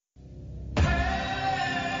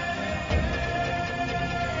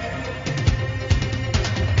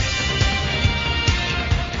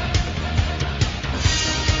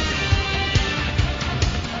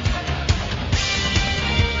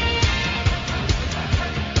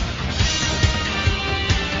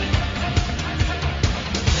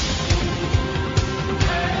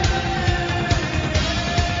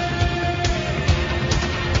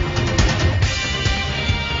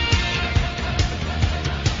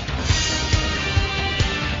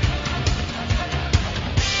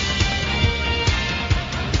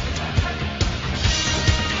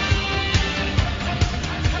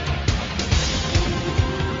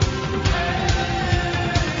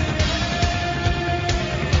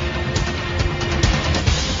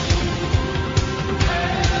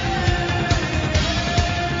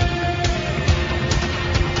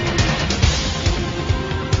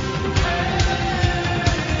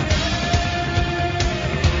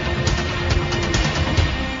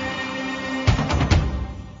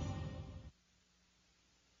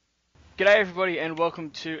G'day everybody and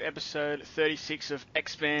welcome to episode 36 of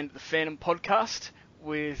Expand the Fandom podcast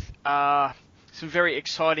with some very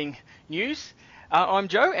exciting news. I'm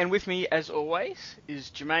Joe and with me as always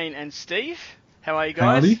is Jermaine and Steve. How are you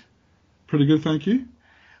guys? Howdy. Pretty good, thank you.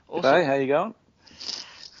 Awesome. Hey, how you going?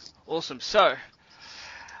 Awesome. So,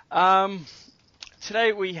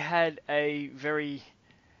 today we had a very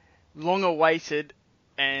long-awaited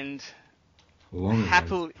and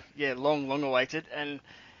long-awaited and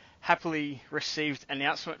happily received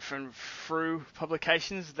announcement from Frew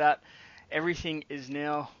Publications that everything is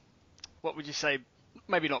now, what would you say,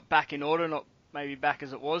 maybe not back in order, not maybe back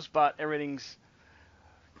as it was, but everything's,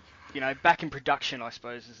 back in production, I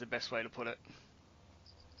suppose, is the best way to put it.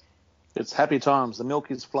 It's happy times. The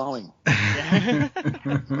milk is flowing. Yeah.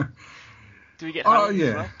 Do we get hungry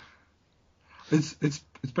as well?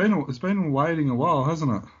 It's been waiting a while,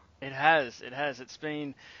 hasn't it? It has. It's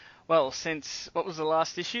been, since, what was the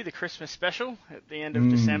last issue? The Christmas special at the end of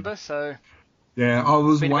December, so... Yeah, I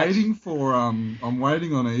was waiting for, I'm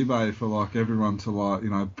waiting on eBay for, everyone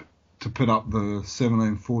to, to put up the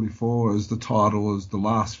 1744 as the title, as the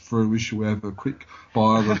last Frew issue ever. Quick,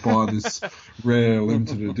 buy this rare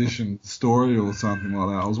limited edition story or something like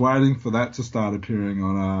that. I was waiting for that to start appearing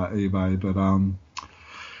on eBay, but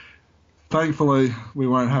thankfully we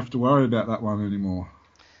won't have to worry about that one anymore.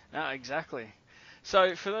 No, exactly.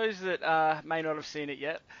 So, for those that may not have seen it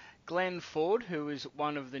yet, Glenn Ford, who is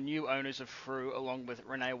one of the new owners of Frew, along with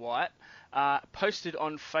Renee White, posted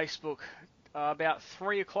on Facebook about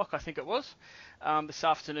 3 o'clock, I think it was, this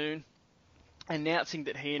afternoon, announcing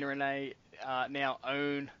that he and Renee now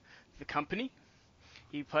own the company.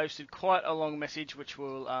 He posted quite a long message, which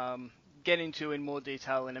we'll get into in more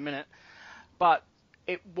detail in a minute, but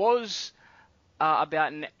it was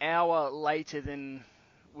about an hour later than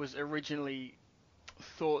was originally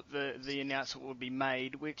thought the announcement would be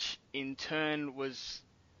made, which in turn was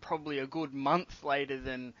probably a good month later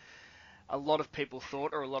than a lot of people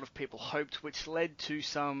thought or a lot of people hoped, which led to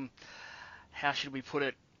some, how should we put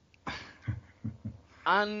it,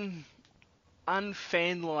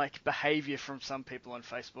 unfan-like behaviour from some people on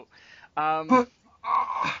Facebook.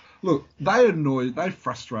 Look, they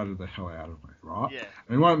frustrated the hell out of me, right? Yeah.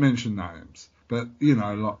 We won't mention names, but,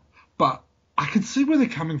 but I can see where they're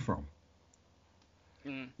coming from.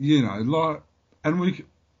 And we,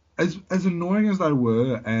 as annoying as they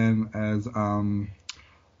were, and as some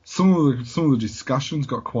of the discussions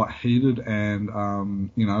got quite heated, and I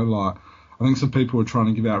think some people were trying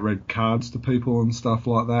to give out red cards to people and stuff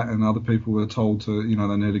like that, and other people were told to,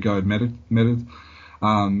 they need to go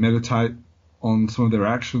meditate on some of their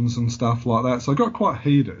actions and stuff like that. So it got quite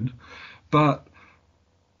heated, but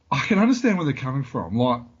I can understand where they're coming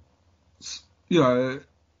from.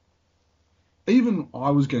 Even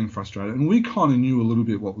I was getting frustrated, and we kind of knew a little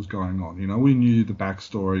bit what was going on. We knew the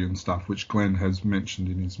backstory and stuff, which Glenn has mentioned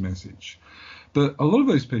in his message. But a lot of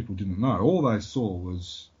these people didn't know. All they saw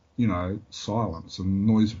was, silence and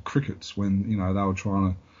noise of crickets when, they were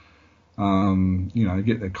trying to,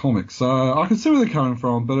 get their comics. So I can see where they're coming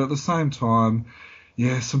from, but at the same time,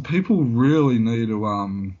 some people really need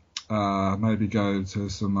to maybe go to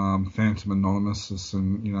some Phantom Anonymous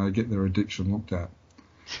and, get their addiction looked at.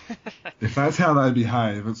 If that's how they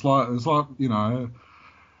behave, it's like it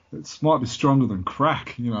might be stronger than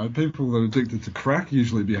crack. People that are addicted to crack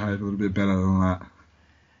usually behave a little bit better than that.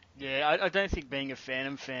 Yeah, I don't think being a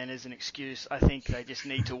Phantom fan is an excuse. I think they just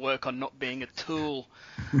need to work on not being a tool.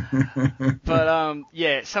 But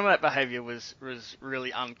some of that behaviour was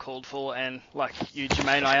really uncalled for, and like you,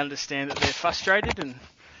 Jermaine, I understand that they're frustrated, and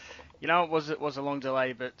it was a long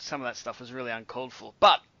delay, but some of that stuff was really uncalled for.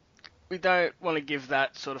 But we don't want to give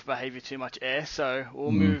that sort of behaviour too much air, so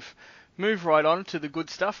we'll move right on to the good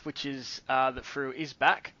stuff, which is that Frew is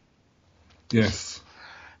back. Yes.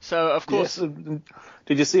 So, of course... Yes.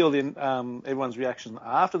 Did you see all the everyone's reaction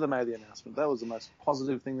after they made the announcement? That was the most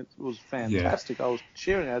positive thing. That was fantastic. Yeah. I was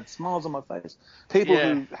cheering. I had smiles on my face. People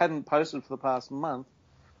who hadn't posted for the past month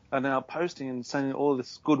are now posting and sending all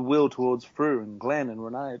this goodwill towards Frew and Glenn and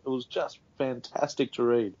Renee. It was just fantastic to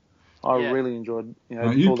read. I really enjoyed,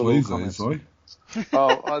 Are you all the pleased, comments. Sorry?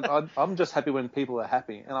 I'm just happy when people are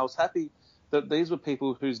happy, and I was happy that these were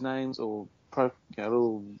people whose names or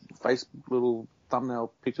little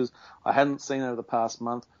thumbnail pictures I hadn't seen over the past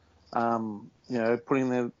month. Putting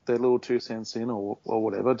their little 2 cents in or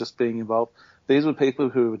whatever, just being involved. These were people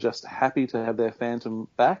who were just happy to have their Phantom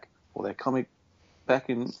back or their comic back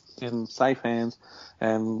in safe hands,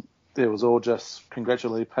 and it was all just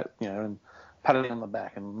congratulatory, and patting on the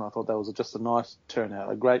back, and I thought that was just a nice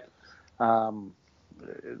turnout, a great.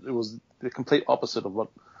 It was the complete opposite of what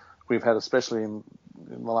we've had, especially in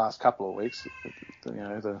in the last couple of weeks. You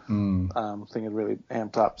know, the thing had really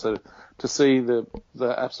amped up. So to see the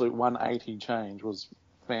absolute 180 change was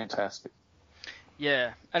fantastic.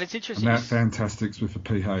 Yeah, and it's interesting. And that fantastics with a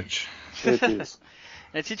PH. It is.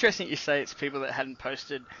 And it's interesting you say it's people that hadn't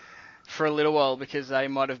posted for a little while, because they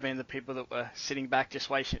might have been the people that were sitting back just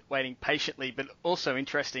waiting patiently, but also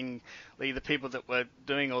interestingly, the people that were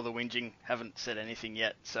doing all the whinging haven't said anything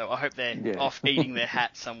yet. So I hope they're off eating their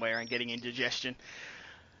hat somewhere and getting indigestion.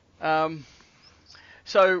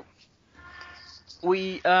 So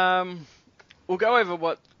we'll go over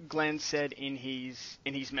what Glenn said in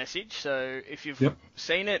his message. So if you've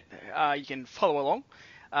seen it, you can follow along.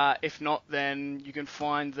 If not, then you can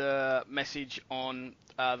find the message on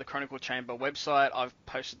the Chronicle Chamber website. I've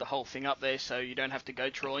posted the whole thing up there, so you don't have to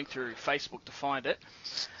go trawling through Facebook to find it.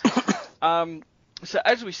 So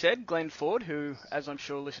as we said, Glenn Ford, who, as I'm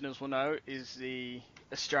sure listeners will know, is the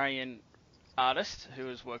Australian artist who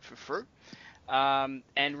has worked for Frew. And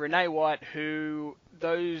Renee White, who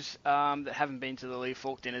those that haven't been to the Lee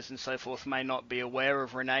Falk dinners and so forth may not be aware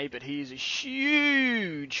of Renee, but he is a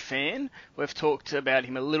huge fan. We've talked about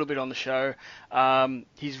him a little bit on the show.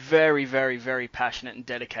 He's very, very, very passionate and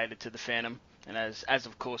dedicated to the fandom, and as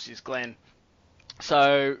of course is Glenn.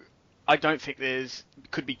 So I don't think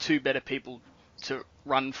could be two better people to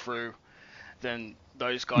run through than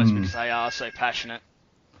those guys because they are so passionate.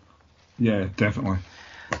 Yeah, definitely.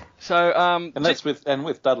 So, and that's with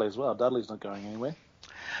Dudley as well. Dudley's not going anywhere.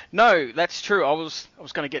 No, that's true. I was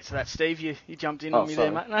going to get to that, Steve. You jumped in on me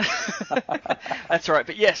there, mate. No. That's all right.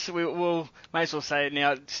 But yes, we'll may as well say it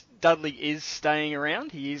now. Dudley is staying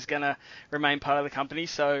around. He is going to remain part of the company,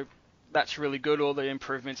 so that's really good. All the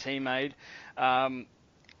improvements he made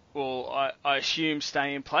will, I assume,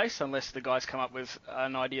 stay in place unless the guys come up with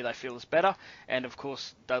an idea they feel is better. And of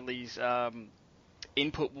course, Dudley's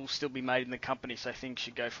input will still be made in the company, so things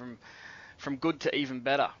should go from good to even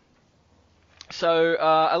better. So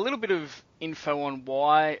a little bit of info on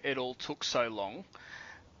why it all took so long.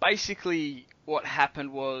 Basically, what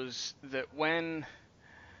happened was that when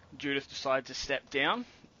Judith decided to step down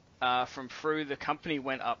from Frew, the company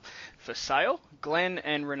went up for sale. Glenn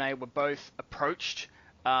and Renee were both approached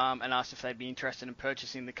and asked if they'd be interested in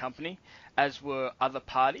purchasing the company, as were other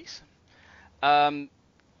parties.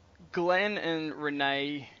 Glenn and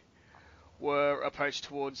Renee were approached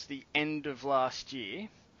towards the end of last year,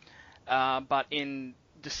 but in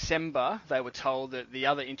December they were told that the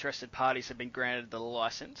other interested parties had been granted the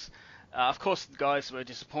license. Of course, the guys were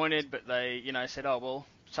disappointed, but they, said, "Oh well,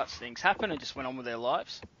 such things happen," and just went on with their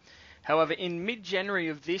lives. However, in mid-January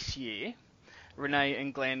of this year, Renee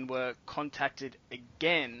and Glenn were contacted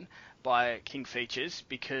again by King Features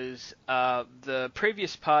because the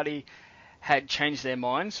previous party had changed their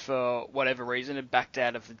minds for whatever reason and backed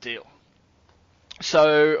out of the deal.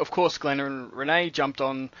 So, of course, Glenn and Renee jumped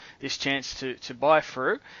on this chance to buy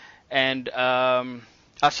Frew, and buy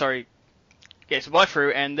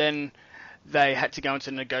Frew, and then they had to go into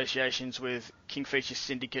negotiations with King Features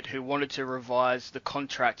Syndicate, who wanted to revise the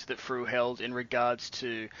contract that Frew held in regards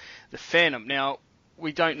to the fandom. Now,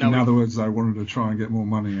 we don't know. In other words, they wanted to try and get more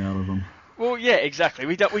money out of them. Well, yeah, exactly.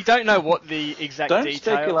 We don't know what the exact details.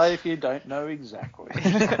 Don't speculate if you don't know exactly.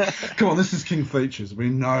 Come on, this is King Features. We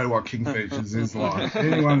know what King Features is like.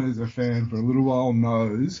 Anyone who's a fan for a little while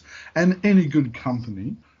knows. And any good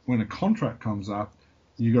company, when a contract comes up,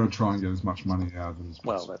 you got to try and get as much money out of them as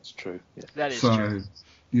possible. Well, that's true. Yeah. That is true.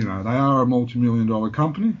 They are a multi-million-dollar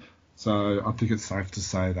company, so I think it's safe to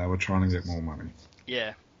say they were trying to get more money.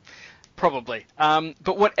 Yeah. Probably.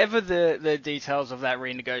 But whatever the details of that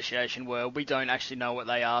renegotiation were, we don't actually know what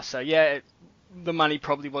they are. So, yeah, the money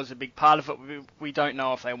probably was a big part of it. We don't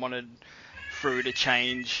know if they wanted Frew to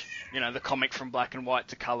change, the comic from black and white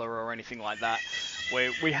to colour or anything like that.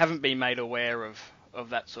 We haven't been made aware of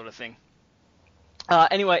that sort of thing.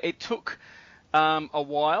 Anyway, it took a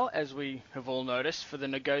while, as we have all noticed, for the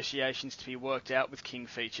negotiations to be worked out with King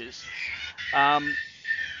Features.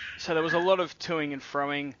 So there was a lot of toing and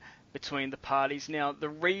froing between the parties. Now, the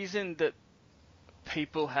reason that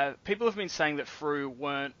people have been saying that Frew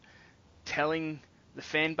weren't telling the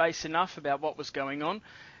fan base enough about what was going on.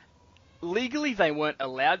 Legally, they weren't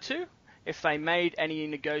allowed to. If they made any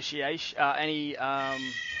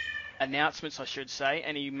announcements, I should say,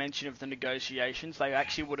 any mention of the negotiations, they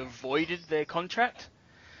actually would have voided their contract.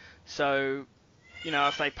 So,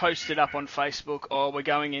 if they posted up on Facebook, we're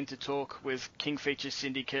going in to talk with King Features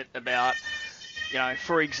Syndicate about,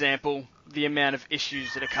 for example, the amount of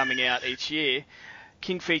issues that are coming out each year,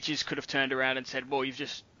 King Features could have turned around and said, well, you've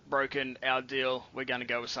just broken our deal, we're going to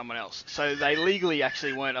go with someone else. So they legally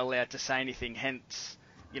actually weren't allowed to say anything, hence,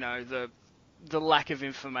 the the lack of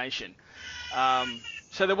information.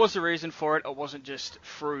 So there was a reason for it. It wasn't just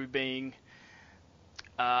Frew being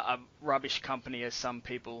a rubbish company, as some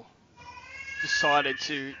people decided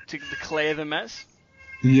to declare them as.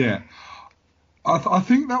 Yeah. I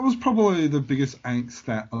think that was probably the biggest angst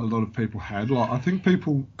that a lot of people had. Like, I think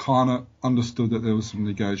people kind of understood that there was some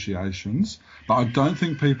negotiations, but I don't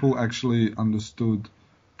think people actually understood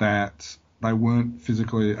that they weren't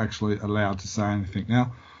physically actually allowed to say anything.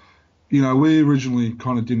 Now, you know, we originally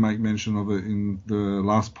kind of did make mention of it in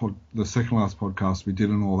the second last podcast we did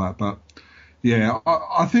and all that, but yeah,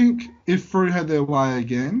 I think if Frew had their way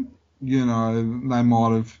again, you know, they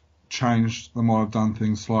might have changed, they might have done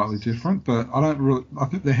things slightly different, but I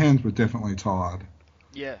think their hands were definitely tied.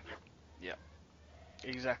 Yeah,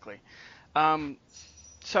 exactly.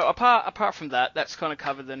 So apart from that, that's kind of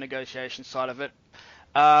covered the negotiation side of it.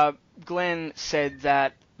 Glenn said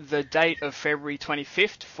that the date of February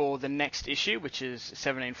 25th for the next issue, which is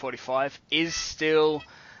 1745, is still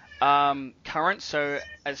current. So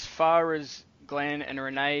as far as Glenn and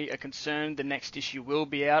Renee are concerned, the next issue will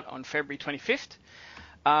be out on February 25th.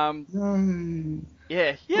 Yay.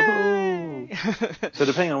 Yeah, yay! So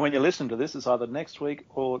depending on when you listen to this, it's either next week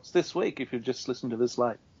or it's this week if you've just listened to this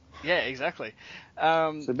late. Yeah, exactly.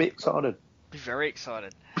 So be excited. Be very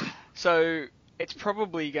excited. So it's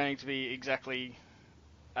probably going to be exactly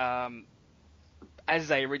as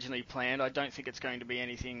they originally planned. I don't think it's going to be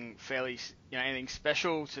anything anything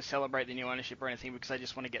special to celebrate the new ownership or anything, because they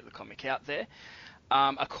just want to get the comic out there.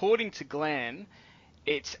 According to Glenn,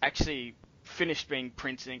 it's actually finished being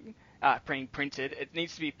printed. It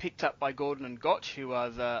needs to be picked up by Gordon and Gotch, who are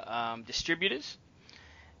the distributors,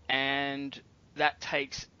 and that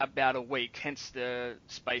takes about a week, hence the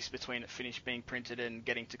space between it finished being printed and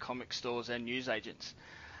getting to comic stores and newsagents.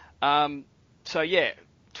 So yeah,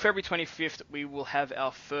 February 25th we will have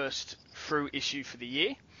our first Frew issue for the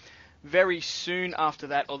year. Very soon after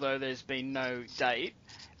that, although there's been no date,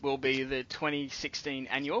 will be the 2016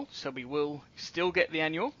 annual, so we will still get the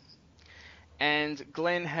annual. And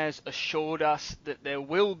Glenn has assured us that there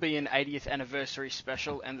will be an 80th anniversary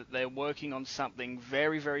special, and that they're working on something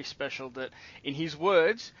very, very special that, in his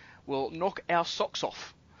words, will knock our socks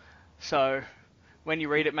off. So when you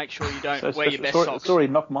read it, make sure you don't wear your best socks. It's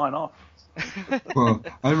already knocked mine off. Well,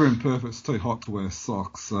 over in Perth it's too hot to wear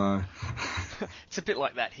socks, so... It's a bit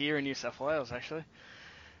like that here in New South Wales, actually.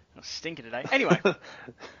 I'm stinking today. Anyway.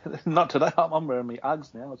 Not today. I'm wearing my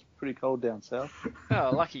Uggs now. It's pretty cold down south.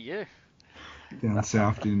 Oh, lucky you. Down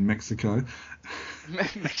south in Mexico.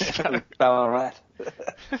 Mexico. Ballarat.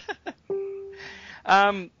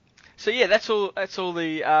 So yeah, that's all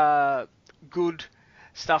the good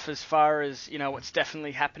stuff as far as, you know, what's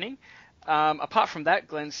definitely happening. Apart from that,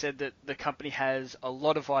 Glenn said that the company has a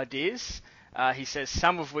lot of ideas. He says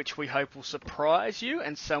some of which we hope will surprise you,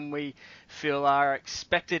 and some we feel are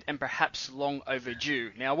expected and perhaps long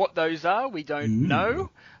overdue. Now, what those are, we don't know,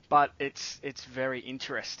 but it's very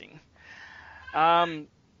interesting. So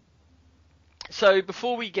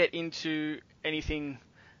before we get into anything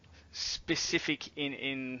specific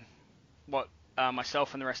in what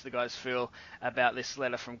myself and the rest of the guys feel about this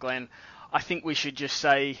letter from Glenn, I think we should just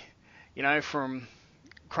say, you know, from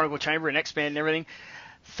Chronicle Chamber and X-Band and everything,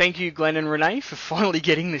 thank you, Glenn and Renee, for finally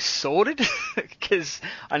getting this sorted. Because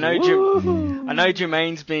I know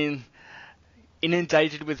Jermaine's been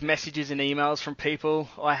inundated with messages and emails from people.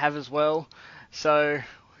 I have as well. So,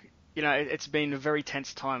 you know, it's been a very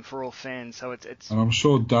tense time for all fans. So it's. And I'm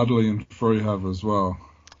sure Dudley and Frew have as well.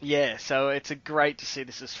 Yeah, so it's great to see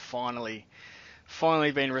this has finally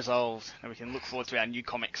been resolved, and we can look forward to our new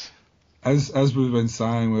comics. As we've been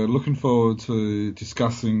saying, we're looking forward to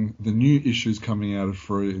discussing the new issues coming out of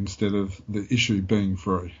Frew instead of the issue being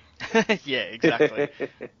Frew. Yeah, exactly.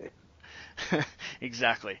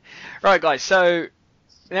 Exactly. Right, guys, so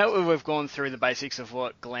now that we've gone through the basics of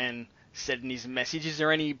what Glenn said in his message, is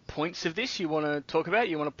there any points of this you want to talk about,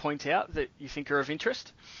 you want to point out that you think are of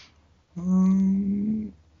interest? I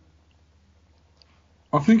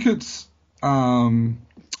think it's...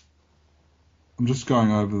 I'm just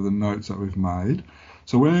going over the notes that we've made.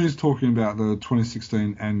 So when he's talking about the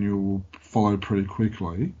 2016 annual will follow pretty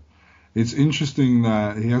quickly, it's interesting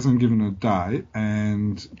that he hasn't given a date,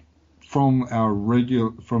 and from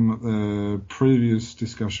the previous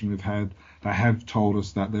discussion we've had, they have told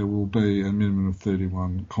us that there will be a minimum of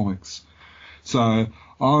 31 comics. So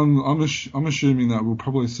I'm assuming that we'll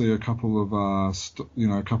probably see a couple of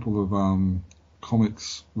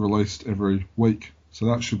comics released every week. So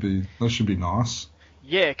that should be nice.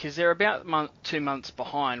 Yeah, because they're about 2 months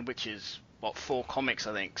behind, which is 4 comics,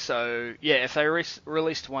 I think. So yeah, if they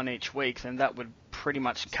released one each week, then that would pretty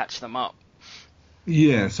much catch them up.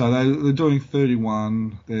 Yeah, so they're doing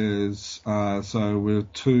 31. So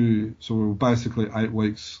we're basically 8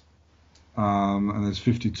 weeks, and there's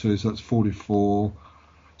 52, so that's 44.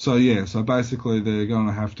 So yeah, so basically they're going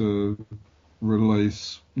to have to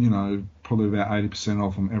release, probably about 80%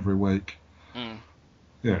 of them every week. Mm.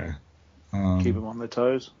 Yeah. Keep them on their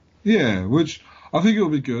toes. Yeah, which I think it'll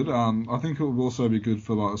be good. I think it will also be good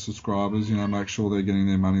for like the subscribers, make sure they're getting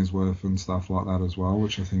their money's worth and stuff like that as well,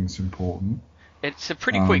 which I think is important. It's a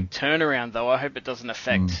pretty quick turnaround, though. I hope it doesn't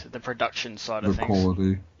affect the production side of The things.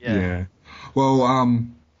 quality. Yeah. Well,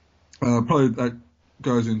 probably that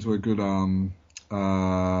goes into a good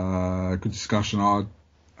good discussion.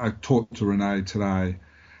 I talked to Renee today,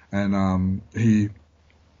 and he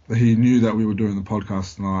knew that we were doing the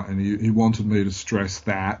podcast tonight, and he wanted me to stress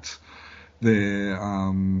that their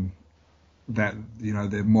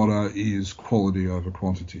their motto is quality over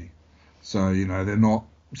quantity. So they're not.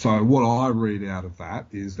 So what I read out of that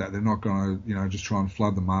is that they're not going to just try and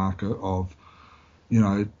flood the market of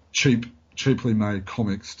cheaply made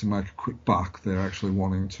comics to make a quick buck. They're actually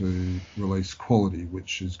wanting to release quality,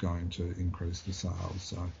 which is going to increase the sales.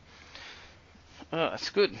 So. Oh, that's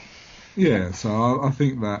good. Yeah, so I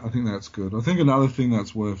think that's good. I think another thing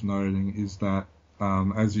that's worth noting is that,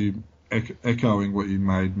 as you echoing what you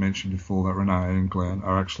mentioned before, that Renee and Glenn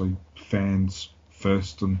are actually fans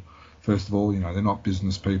first of all. They're not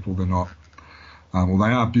business people. They're not. Well,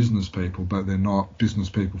 they are business people, but they're not business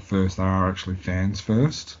people first. They are actually fans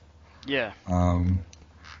first. Yeah.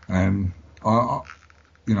 And I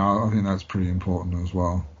think that's pretty important as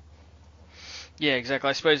well. Yeah, exactly.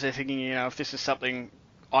 I suppose they're thinking, if this is something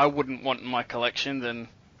I wouldn't want in my collection, then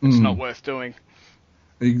it's not worth doing.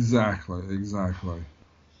 Exactly.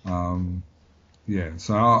 Yeah,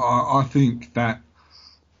 so I think that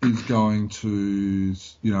is going to,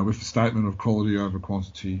 with the statement of quality over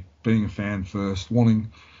quantity, being a fan first,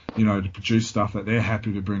 wanting, to produce stuff that they're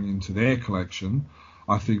happy to bring into their collection,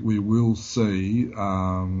 I think we will see,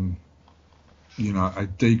 a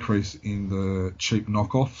decrease in the cheap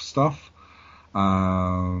knockoff stuff,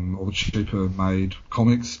 or the cheaper made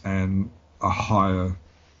comics, and a higher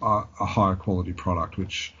quality product,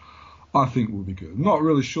 which I think will be good. Not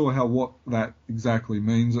really sure what that exactly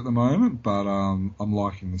means at the moment, but I'm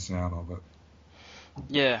liking the sound of it.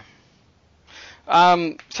 Yeah.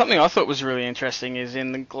 Something I thought was really interesting is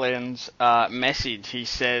in Glenn's message, he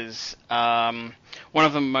says one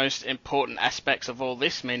of the most important aspects of all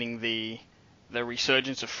this, meaning the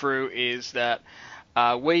resurgence of Frew, is that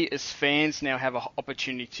we as fans now have an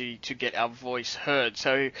opportunity to get our voice heard.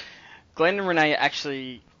 So Glenn and Renee are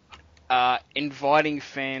actually inviting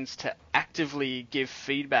fans to actively give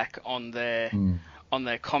feedback on their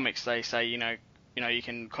comics. They say, you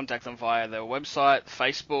can contact them via their website,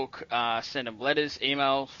 Facebook, send them letters,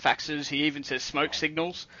 email, faxes. He even says smoke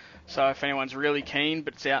signals. So if anyone's really keen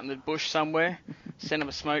but it's out in the bush somewhere, send them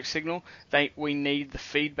a smoke signal. We need the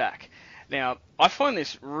feedback. Now, I find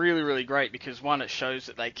this really, really great because, one, it shows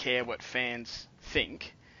that they care what fans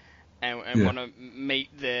think and want to meet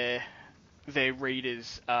their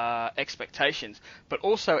readers' expectations, but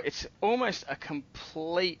also it's almost a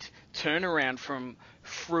complete turnaround from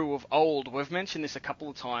Frew of old. We've mentioned this a couple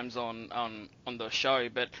of times on the show,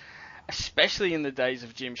 but especially in the days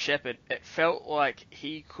of Jim Shepard, it felt like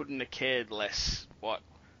he couldn't have cared less what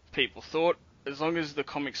people thought. As long as the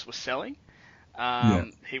comics were selling,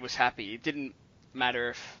 he was happy. It didn't matter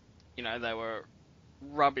if they were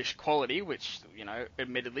rubbish quality, which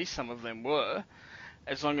admittedly some of them were.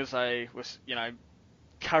 As long as they was,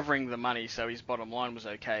 covering the money, so his bottom line was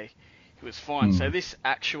okay, he was fine. So this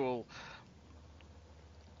actual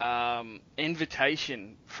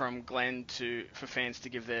invitation from Glenn for fans to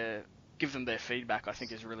give them their feedback, I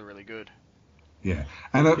think is really, really good. Yeah,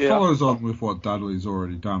 and it follows on with what Dudley's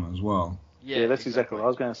already done as well. Yeah, that's exactly what I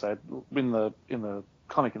was going to say. In the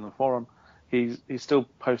comic, in the forum, he's still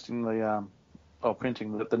posting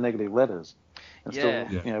printing the negative letters, and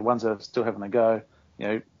still, ones that are still having a go.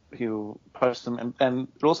 He'll post them, and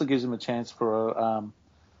it also gives him a chance for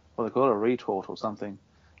what they call it, a retort or something.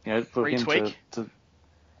 For retweak? him to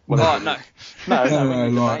no,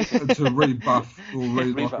 like to rebuff or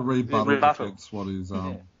like a rebuttal against what is.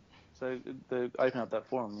 So they open up that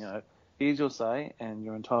forum. Here's your say, and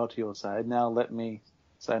you're entitled to your say. Now let me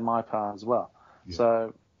say my part as well. Yeah.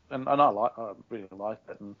 So, and I really like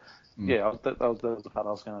that, and that was the part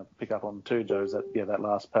I was going to pick up on too, Joe. Is that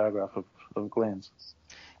last paragraph of Glenn's.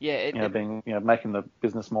 Yeah, making the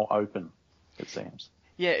business more open, it seems.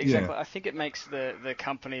 Yeah, exactly. Yeah. I think it makes the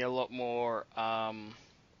company a lot more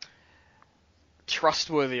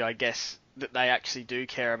trustworthy, I guess, that they actually do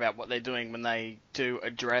care about what they're doing when they do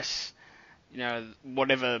address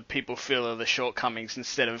whatever people feel are the shortcomings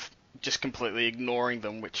instead of just completely ignoring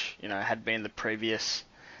them, which, had been the previous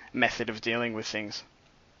method of dealing with things.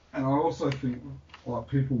 And I also think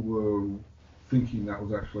people were thinking that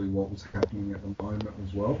was actually what was happening at the moment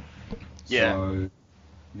as well. Yeah. So,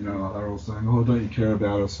 they're all saying, "Oh, don't you care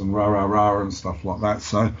about us?" and rah rah rah and stuff like that.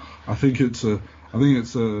 So I think it's a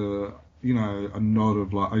nod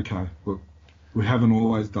of like, okay, look, we haven't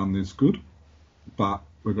always done this good, but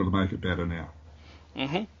we've got to make it better now.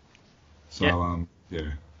 Mhm. So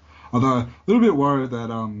yeah. Although a little bit worried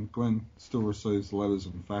that Glenn still receives letters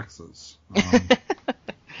and faxes.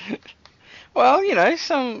 Well,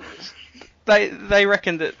 they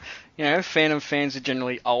reckon that Phantom fans are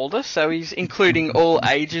generally older, so he's including all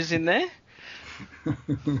ages in there.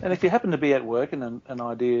 And if you happen to be at work and an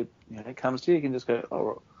idea comes to you, you can just go,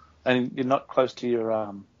 oh, and you're not close to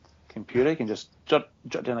your computer, you can just jot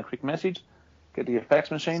down a quick message, get to your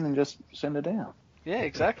fax machine, and just send it down. Yeah,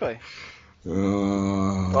 exactly.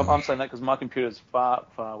 I'm saying that because my computer's far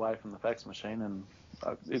away from the fax machine, and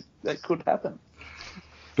it could happen.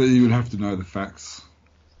 But you would have to know the fax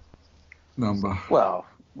number. Well,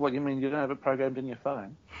 what you mean? You don't have it programmed in your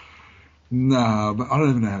phone? No, but I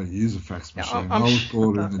don't even know how to use a fax machine. I was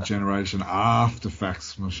brought in the generation after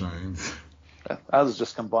fax machines. Ours is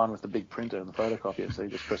just combined with the big printer and the photocopier, so you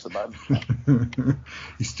just press the button.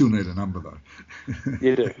 You still need a number, though.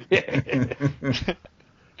 You do. Yeah.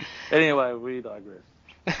 Anyway, we digress.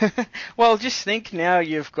 Well, just think now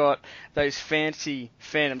you've got those fancy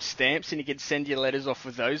Phantom stamps, and you can send your letters off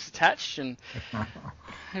with those attached, and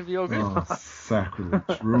it'll be all good. Oh, sacrilege.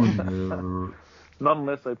 Ruining your... Not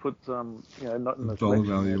unless they put some, not in the dollar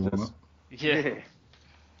value on it. Yeah.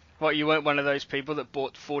 What, you weren't one of those people that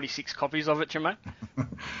bought 46 copies of it, Jermaine?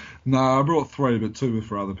 No, I brought 3, but 2 were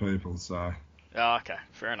for other people, so... Oh, okay.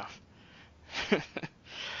 Fair enough.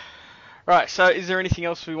 Right, so is there anything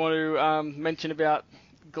else we want to mention about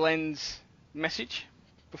Glenn's message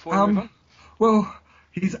before we move on? Well,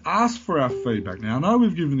 he's asked for our feedback. Now, I know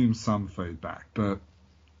we've given him some feedback, but,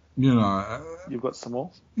 You've got some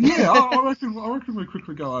more? Yeah, I reckon we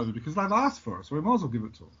quickly go over because they've asked for it, so we might as well give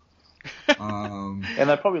it to them. And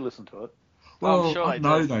they probably listen to it. Well, I'm sure I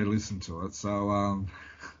know they listen to it, so...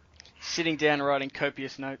 Sitting down writing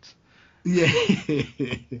copious notes. Yeah,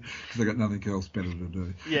 because they got nothing else better to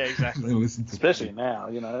do. Yeah, exactly. They listen to Especially now,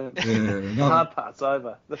 Yeah, the hard part's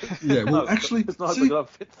over. Yeah, well, actually, it's not like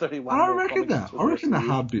I've fit 31. I reckon that. I reckon the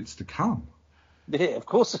hard bit's to come. Yeah, of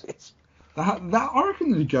course it is. I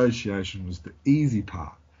reckon the negotiation was the easy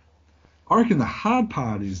part. I reckon the hard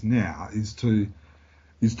part is to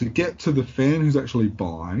get to the fan who's actually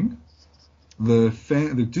buying, the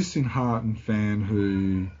disheartened fan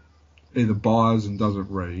who either buys and doesn't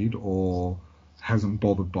read or hasn't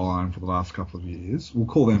bothered buying for the last couple of years. We'll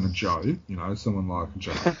call them a Joe, someone like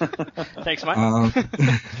Joe. Thanks, mate.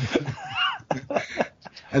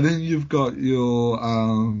 And then you've got the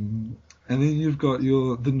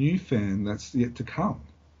new fan that's yet to come.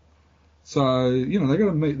 So, they got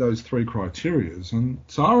to meet those 3 criterias. And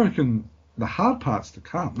so I reckon the hard part's to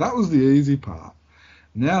come. That was the easy part.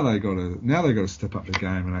 Now they got to step up the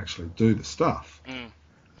game and actually do the stuff.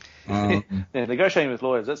 Negotiating with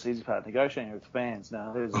lawyers, that's the easy part. Negotiating with fans,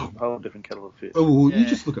 now there's a whole different kettle of fish. Oh, well, you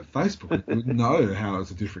just look at Facebook and know how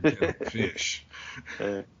it's a different kettle of fish.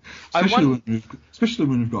 Yeah. Especially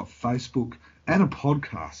when we've got Facebook and a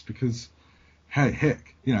podcast, because, hey,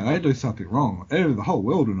 heck, they do something wrong. The whole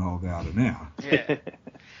world will know about it now. Yeah.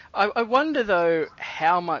 I wonder, though,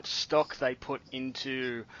 how much stock they put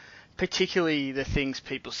into particularly the things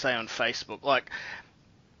people say on Facebook. Like...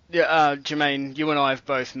 Yeah, Jermaine, you and I have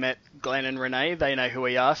both met Glenn and Renee. They know who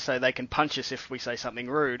we are, so they can punch us if we say something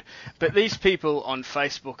rude. But these people on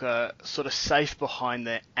Facebook are sort of safe behind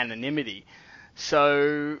their anonymity.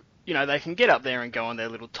 So, they can get up there and go on their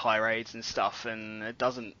little tirades and stuff, and it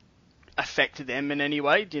doesn't affect them in any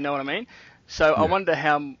way. Do you know what I mean? So yeah. I wonder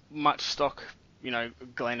how much stock,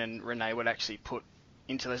 Glenn and Renee would actually put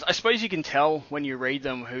into this. I suppose you can tell when you read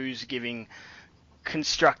them who's giving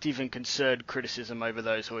constructive and concerned criticism over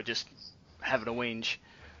those who are just having a whinge.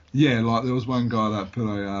 Yeah, like there was one guy that put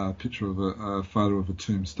a picture of a photo of a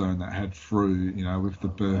tombstone that had Frew, with the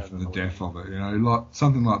birth and the death of it. Like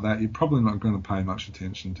something like that. You're probably not going to pay much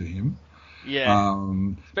attention to him. Yeah.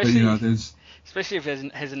 Especially if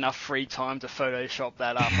he has enough free time to Photoshop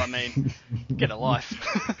that up. I mean, get a life.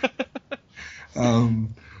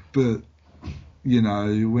 But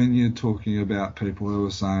when you're talking about people who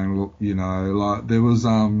are saying, look, like there was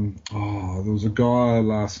a guy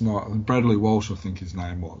last night, Bradley Walsh, I think his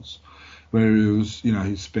name was, where he was,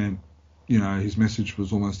 he spent, his message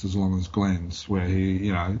was almost as long as Glenn's, where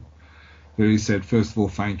he where he said, first of all,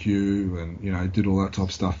 thank you, and, you know, did all that type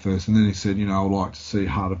of stuff first. And then he said, you know, I would like to see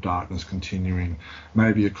Heart of Darkness continuing,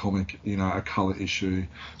 maybe a comic, you know, a colour issue,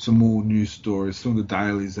 some more news stories, some of the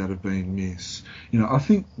dailies that have been missed. You know, I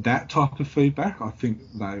think that type of feedback, I think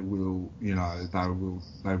they will, you know, they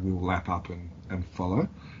will lap up and follow.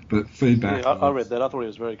 But feedback... Yeah, I read that. I thought it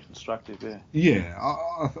was very constructive, yeah. Yeah,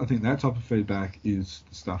 I think that type of feedback is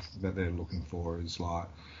the stuff that they're looking for, is like,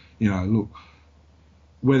 you know, look,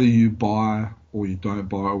 whether you buy or you don't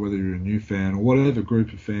buy, or whether you're a new fan, or whatever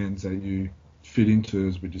group of fans that you fit into,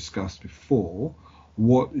 as we discussed before,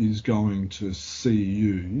 what is going to see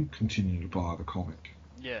you continue to buy the comic?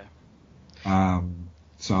 Yeah.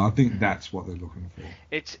 So I think that's what they're looking for.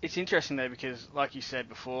 It's interesting though, because like you said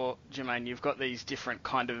before, Jermaine, you've got these different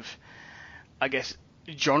kind of, I guess,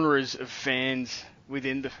 genres of fans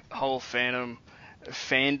within the whole fandom.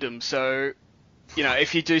 So, you know,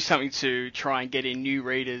 if you do something to try and get in new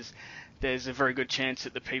readers, there's a very good chance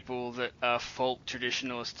that the people that are folk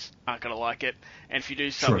traditionalists aren't going to like it. And if you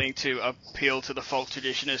do something to appeal to the folk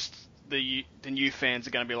traditionists, the new fans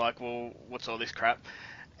are going to be like, well, what's all this crap?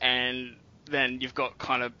 And then you've got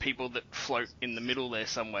kind of people that float in the middle there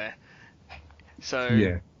somewhere. So,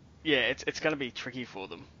 yeah, it's going to be tricky for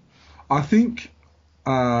them. I think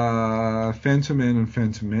Phantom Man and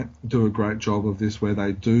Phantomette do a great job of this, where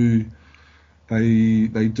they do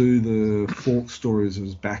the fork stories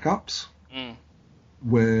as backups,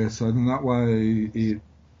 where so in that way it,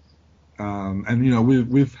 and you know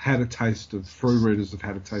we've had a taste of, through readers have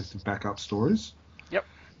had a taste of backup stories. Yep.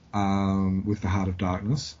 With the Heart of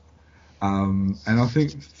Darkness, and I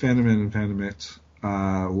think Phantom Man and Phantomette,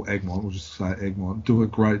 or Egmont, we'll just say Egmont, do a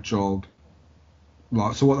great job.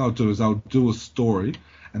 Like, so what they'll do is they'll do a story,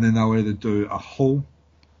 and then they'll either do a whole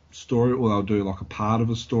story or they'll do like a part of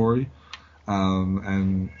a story.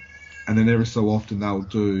 And then every so often they'll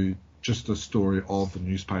do just a story of the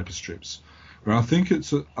newspaper strips. But I think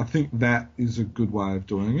that is a good way of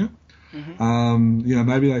doing it. Mm-hmm. You know,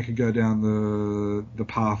 maybe they could go down the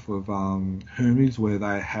path of Hermes, where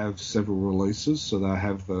they have several releases. So they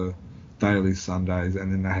have the daily Sundays,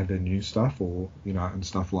 and then they have their new stuff, or, you know, and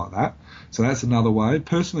stuff like that. So that's another way.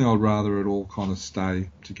 Personally, I'd rather it all kind of stay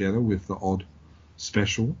together with the odd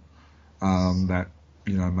special that,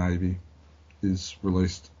 you know, maybe is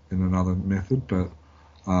released in another method, but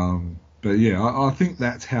yeah, I think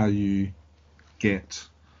that's how you get.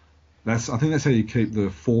 I think that's how you keep the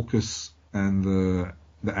Forkus and the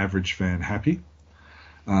average fan happy.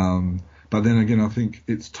 But then again, I think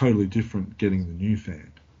it's totally different getting the new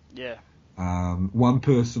fan. Yeah. One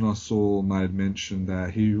person I saw made mention that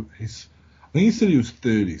I think he said he was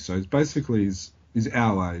 30, so he's basically he's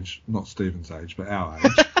our age, not Stephen's age, but our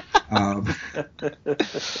age.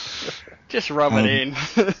 Just rub it in.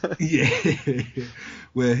 Yeah,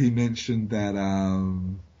 where he mentioned that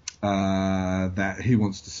that he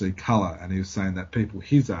wants to see colour, and he was saying that people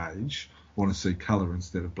his age want to see colour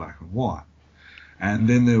instead of black and white. And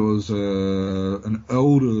then there was an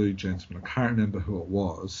elderly gentleman, I can't remember who it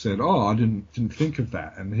was, said, "Oh, I didn't think of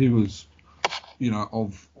that," and he was, you know,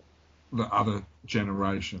 of the other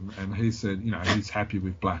generation, and he said, you know, he's happy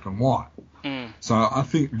with black and white. So I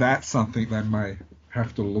think that's something they may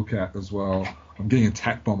have to look at as well. I'm getting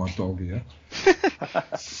attacked by my dog here.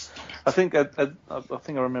 I think I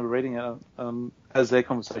remember reading it as their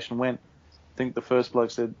conversation went. I think the first bloke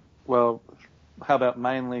said, "Well, how about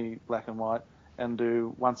mainly black and white and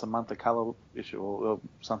do once a month a colour issue or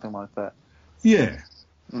something like that?" Yeah.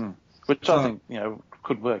 Which I think, you know,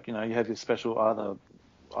 could work. You know, you have your special either,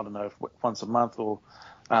 I don't know, once a month or,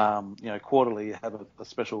 you know, quarterly. You have a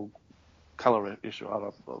special colour issue. I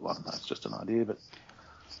don't know. It's just an idea, but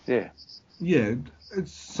yeah. Yeah,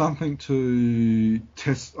 it's something to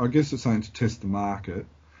test. I guess it's something to test the market,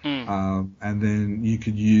 and then you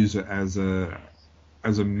could use it as a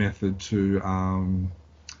method to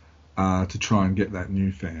try and get that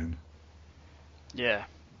new fan. Yeah,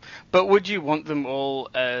 but would you want them all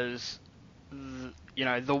as, you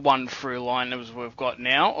know, the one through line as we've got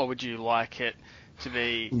now, or would you like it to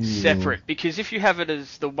be separate? Because if you have it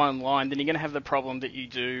as the one line, then you're going to have the problem that you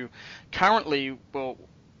do currently. Well,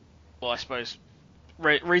 I suppose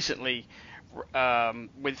recently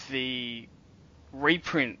with the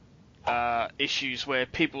reprint issues, where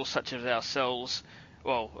people such as ourselves,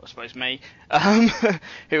 well, I suppose me,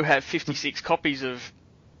 who have 56 copies of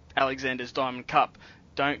Alexander's Diamond Cup,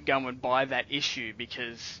 don't go and buy that issue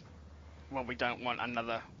because, well, we don't want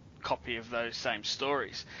another copy of those same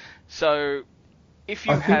stories. So if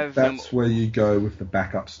you have them, that's where you go with the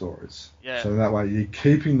backup stories. Yeah. So that way you're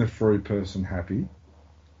keeping the free person happy.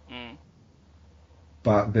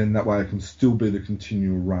 but then that way it can still be the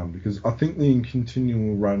continual run, because I think the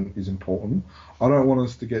continual run is important. I don't want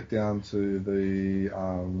us to get down to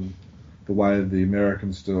the way the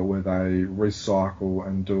Americans do it, where they recycle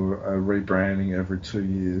and do a rebranding every 2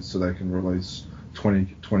 years so they can release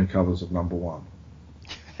 20 covers of number one.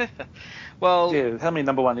 Well, yeah, how many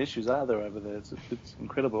number one issues are there over there? It's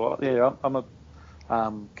incredible. Yeah, I'm a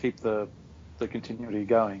keep the continuity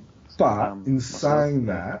going. But in saying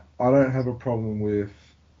that, I don't have a problem with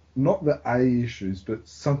not the A issues, but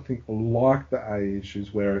something like the A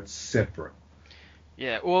issues where it's separate.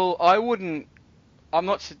 Yeah, well, I'm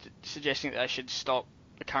not suggesting that they should stop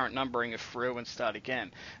the current numbering of Frew and start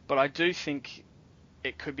again, but I do think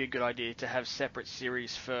it could be a good idea to have separate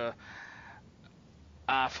series for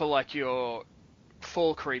like your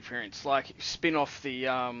fall reprints, like spin off the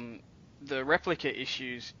replica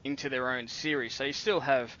issues into their own series. So you still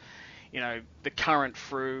have, the current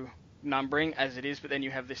Frew numbering as it is, but then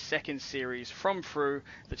you have this second series from Frew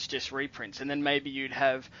that's just reprints, and then maybe you'd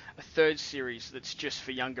have a third series that's just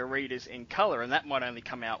for younger readers in colour, and that might only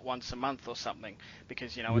come out once a month or something,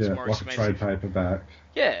 because it's more like expensive. A trade paperback.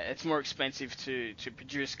 Yeah, it's more expensive to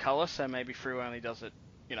produce colour, so maybe Frew only does it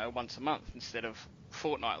once a month instead of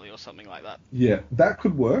fortnightly or something like that. Yeah, that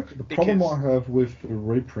could work. The problem I have with the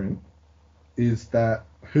reprint is that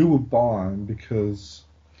who would buy them, because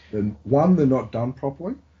one, they're not done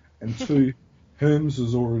properly, and two, Herms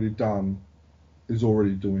is already doing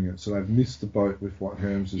it, so they've missed the boat with what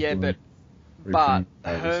Herms is doing. Yeah, but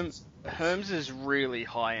Herms is really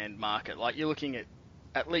high-end market. Like, you're looking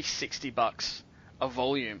at least $60 a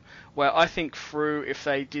volume, where I think Frew, if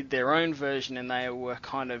they did their own version and they were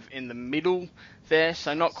kind of in the middle there,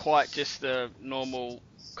 so not quite just the normal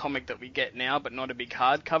comic that we get now, but not a big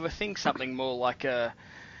hardcover thing, something more like a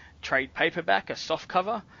trade paperback, a soft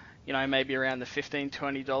cover, maybe around the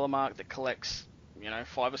 $15-20 mark that collects,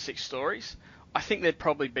 5 or 6 stories. I think there'd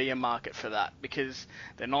probably be a market for that, because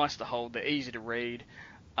they're nice to hold, they're easy to read.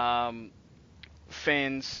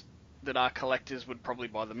 Fans that are collectors would probably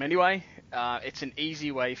buy them anyway. It's an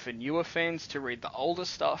easy way for newer fans to read the older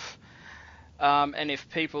stuff. And if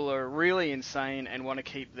people are really insane and want to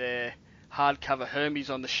keep their hardcover Hermes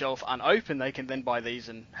on the shelf unopened, they can then buy these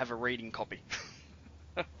and have a reading copy.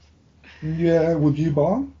 Yeah, would you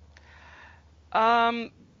buy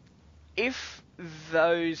them? If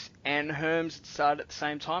those and Herms had started at the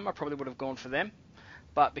same time, I probably would have gone for them.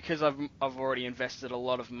 But because I've already invested a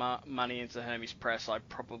lot of money into Hermes Press, I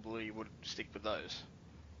probably would stick with those.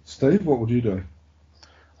 Steve, what would you do?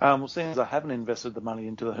 Well, seeing as I haven't invested the money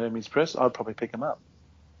into the Hermes Press, I'd probably pick them up.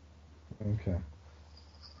 Okay.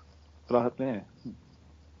 But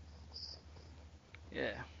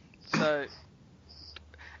Yeah. So,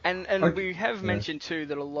 and we have mentioned too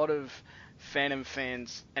that a lot of Phantom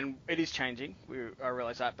fans, and it is changing, I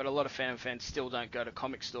realise that, but a lot of Phantom fans still don't go to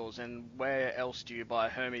comic stores, and where else do you buy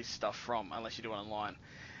Hermes stuff from unless you do it online?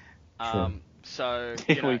 Sure. So,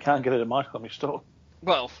 we can't get it at my comic store.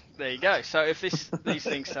 Well, there you go. So if these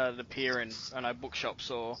things started to appear in bookshops,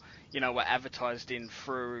 or were advertised in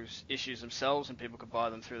Frew's issues themselves, and people could buy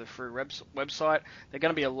them through the Frew website, they're going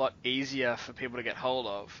to be a lot easier for people to get hold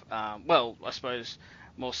of. Well, I suppose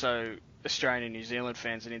more so Australian and New Zealand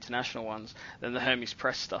fans and international ones than the Hermes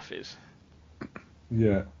Press stuff is.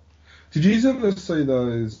 Yeah. Did you ever see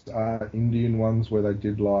those Indian ones where they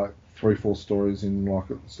did like 3-4 stories in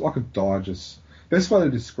it's like a digest? Best way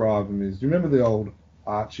to describe them is, do you remember the old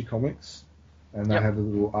Archie comics? And they had a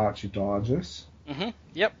little Archie digest.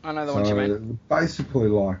 Yep, I know the ones you mean. Basically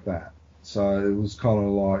like that. So it was kind of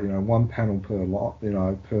like, one panel per lot,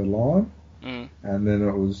 per line. And then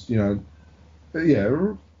it was, yeah,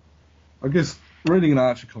 I guess reading an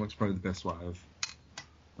Archie comic's probably the best way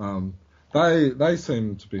of. They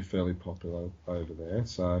seem to be fairly popular over there,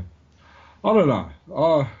 so I don't know.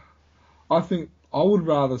 I think I would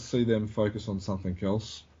rather see them focus on something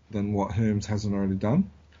else than what Herms hasn't already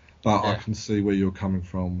done. But I can see where you're coming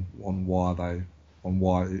from on why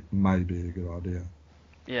it may be a good idea.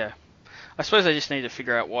 Yeah, I suppose they just need to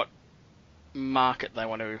figure out what market they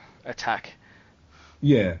want to attack.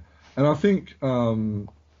 Yeah, and I think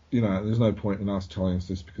there's no point in us telling us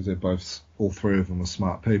this because all three of them are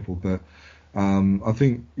smart people, but I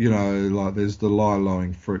think, like there's the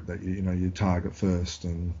low-lying fruit that you target first,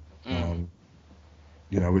 and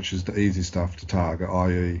which is the easy stuff to target,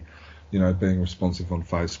 i.e., being responsive on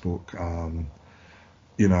Facebook,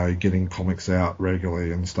 getting comics out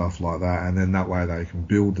regularly and stuff like that, and then that way they can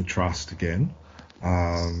build the trust again,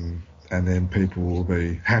 and then people will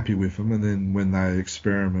be happy with them, and then when they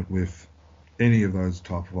experiment with any of those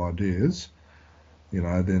type of ideas,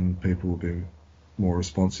 then people will be more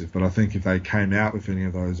responsive. But I think if they came out with any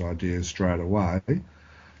of those ideas straight away,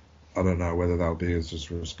 I don't know whether they'll be as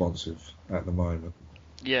responsive at the moment.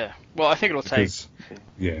 Yeah. Well, I think it'll take a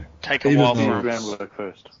Even while though for groundwork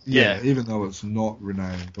first. Yeah, even though it's not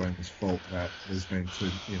Renee and Glenn's fault that there's been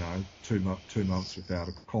two months without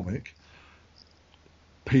a comic,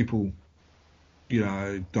 people,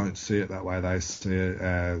 don't see it that way. They see it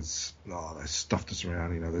as, they stuffed us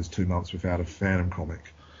around. There's 2 months without a Phantom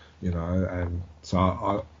comic, and so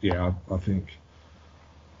I think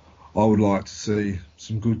I would like to see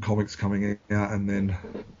some good comics coming out, and then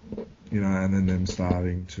them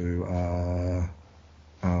starting to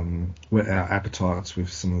whet our appetites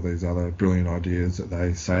with some of these other brilliant ideas that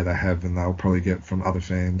they say they have, and they'll probably get from other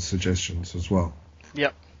fans suggestions as well.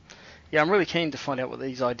 Yep. Yeah, I'm really keen to find out what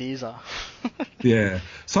these ideas are. Yeah,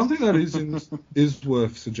 something that is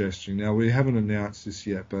worth suggesting. Now, we haven't announced this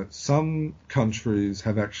yet, but some countries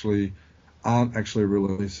aren't actually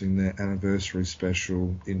releasing their anniversary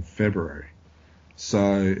special in February.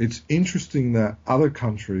 So it's interesting that other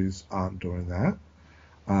countries aren't doing that,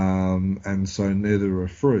 and so neither are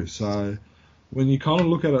Frew. So when you kind of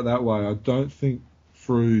look at it that way, I don't think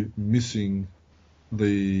Frew missing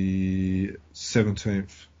the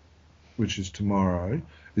 17th, which is tomorrow,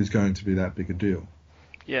 is going to be that big a deal.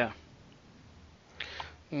 Yeah.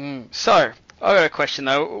 So, I've got a question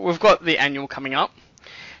though. We've got the annual coming up.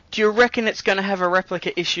 Do you reckon it's going to have a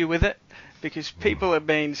replica issue with it? Because people have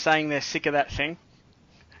been saying they're sick of that thing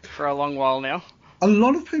for a long while now. A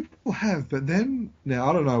lot of people have, but then, now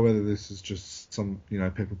I don't know whether this is just some,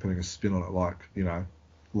 people putting a spin on it like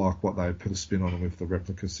what they put a spin on it with the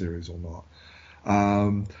replica series or not.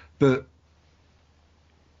 But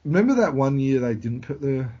remember that one year they didn't put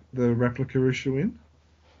the replica issue in?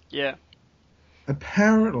 Yeah.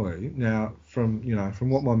 Apparently, now from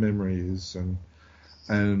what my memory is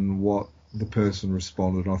and what the person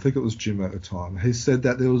responded, I think it was Jim at the time, he said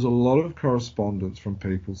that there was a lot of correspondence from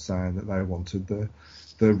people saying that they wanted the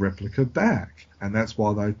replica back, and that's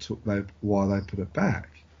why they put it back.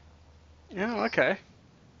 Oh, okay.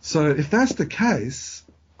 So if that's the case,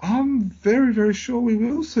 I'm very, very sure we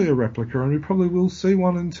will see a replica, and we probably will see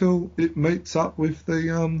one until it meets up with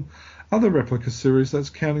the other replica series that's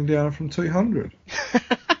counting down from 200.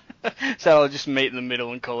 So I'll just meet in the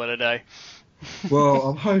middle and call it a day. Well,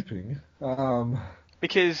 I'm hoping.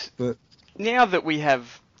 Because now that we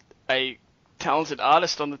have a talented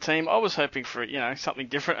artist on the team, I was hoping for something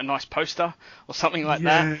different, a nice poster or something like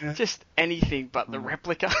that. Just anything but the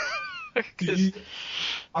replica.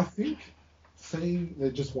 I think, seeing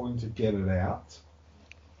they're just wanting to get it out,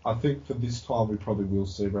 I think for this time we probably will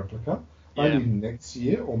see replica. Maybe next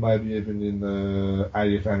year, or maybe even in the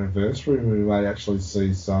 80th anniversary, we may actually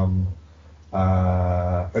see some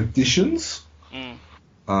additions.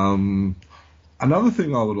 Another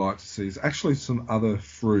thing I would like to see is actually some other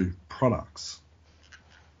Frew products.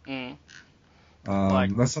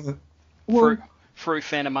 Like that's something. Frew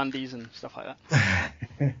Phantom Undies and stuff like that.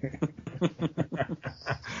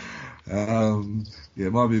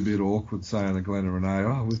 It might be a bit awkward saying to Glenn and Renee,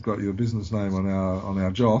 "Oh, we've got your business name on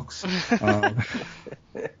our jocks."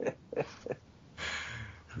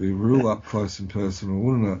 Be real up close and personal,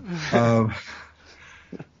 wouldn't it?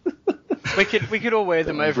 We could all wear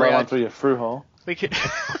them over our... through your Frew hole. We could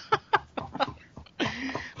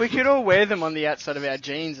all wear them on the outside of our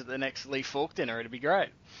jeans at the next Lee Falk dinner. It'd be great.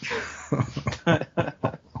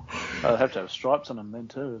 I'd have to have stripes on them then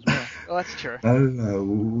too, as well. Well, that's true. I don't know.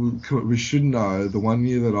 We should know. The one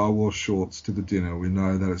year that I wore shorts to the dinner, we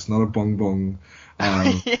know that it's not a bong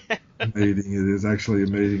meeting. It is actually a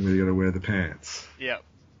meeting where you got to wear the pants. Yep.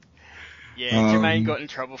 Yeah, Jermaine got in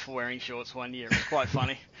trouble for wearing shorts one year. It was quite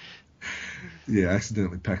funny. Yeah,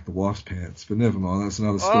 accidentally packed the wife's pants, but never mind, that's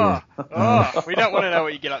another story. We don't want to know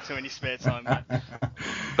what you get up to in your spare time, mate.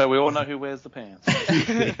 But we all know who wears the pants.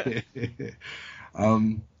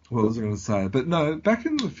 What was I going to say? But no, back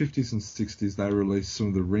in the 50s and 60s, they released some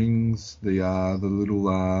of the rings, the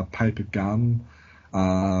little paper gun,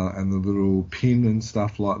 and the little pin and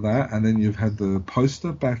stuff like that. And then you've had the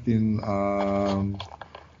poster back in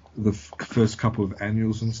the first couple of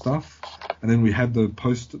annuals and stuff. And then we had the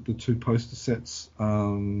two poster sets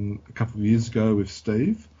a couple of years ago with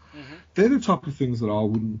Steve. Mm-hmm. They're the type of things that I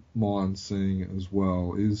wouldn't mind seeing as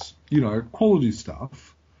well. Is quality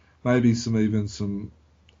stuff, maybe some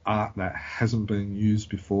art that hasn't been used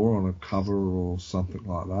before on a cover or something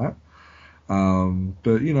like that.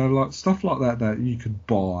 But like stuff like that you could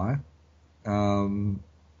buy.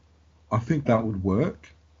 I think that would work.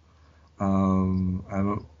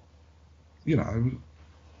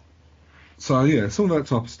 So yeah, some of that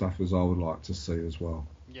type of stuff is I would like to see as well.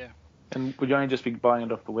 Yeah. And would you only just be buying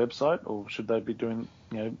it off the website, or should they be doing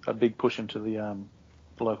a big push into the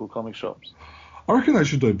local comic shops? I reckon they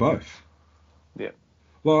should do both. Yeah.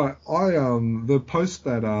 Like the post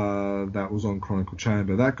that was on Chronicle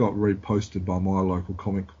Chamber, that got reposted by my local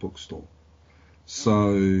comic book store. So,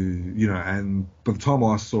 and by the time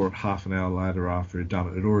I saw it half an hour later after he'd done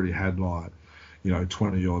it, it already had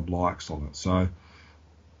 20 odd likes on it. So,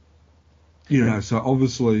 so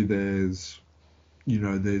obviously there's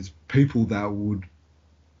people that would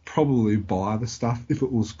probably buy the stuff if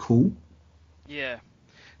it was cool. Yeah.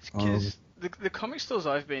 Because the comic stores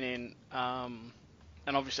I've been in,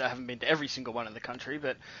 and obviously I haven't been to every single one in the country,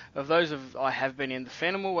 but of those I have been in, the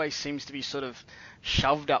Phantom always seems to be sort of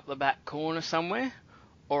shoved up the back corner somewhere,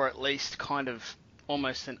 or at least kind of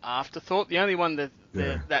almost an afterthought. The only one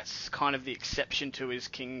that's kind of the exception to is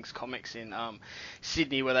King's Comics in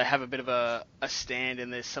Sydney, where they have a bit of a stand,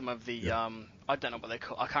 and there's some of the I don't know what they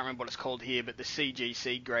call, I can't remember what it's called here, but the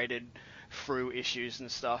CGC graded through issues and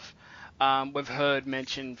stuff. We've heard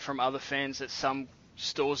mention from other fans that some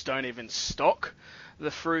stores don't even stock the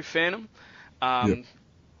Frew Phantom,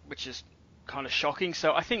 which is kind of shocking.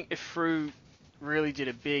 So I think if Frew really did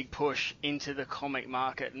a big push into the comic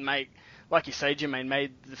market and like you say, Jermaine,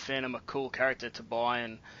 made the Phantom a cool character to buy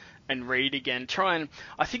and read again.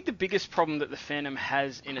 I think the biggest problem that the Phantom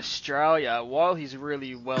has in Australia, while he's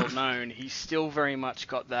really well known, he's still very much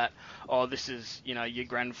got that, this is, your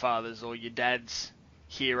grandfather's or your dad's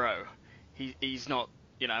hero. He's not,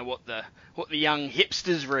 what the young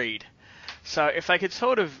hipsters read. So if they could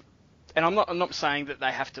sort of, and I'm not saying that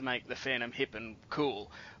they have to make the Phantom hip and cool,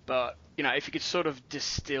 but if you could sort of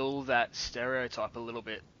distill that stereotype a little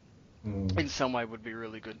bit in some way, would be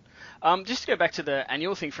really good. Just to go back to the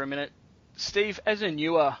annual thing for a minute, Steve, as a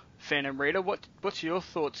newer Phantom reader, what's your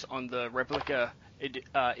thoughts on the replica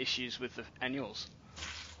issues with the annuals?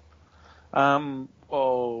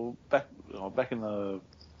 Well, back in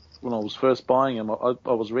when I was first buying them,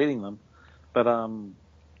 I was reading them, but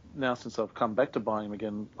now since I've come back to buying them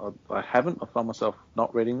again, I haven't. I find myself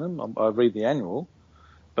not reading them. I read the annual,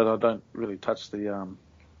 but I don't really touch the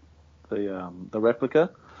replica.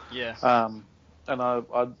 Yeah. And I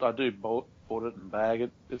do bought it and bag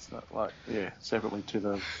it. It's not like separately to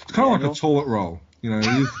the. It's kind of like a toilet roll. You use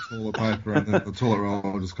the toilet paper and then the toilet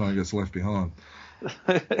roll just kind of gets left behind.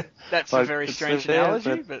 That's a very strange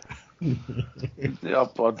analogy, but I don't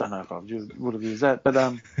know if I would have used that. But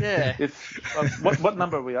what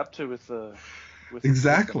number are we up to with the?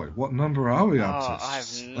 Exactly. What number are we up to? I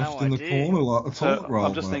have no left idea. In the corner like a toilet roll.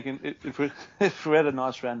 I'm just thinking if we had a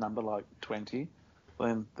nice round number like 20,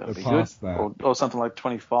 then that'd be good. That. Or something like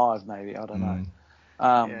 25 maybe. I don't know.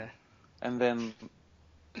 And then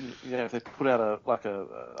if they put out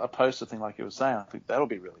a poster thing like you were saying, I think that'll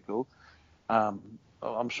be really cool.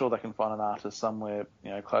 I'm sure they can find an artist somewhere,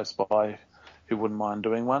 close by, who wouldn't mind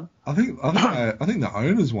doing one. I think the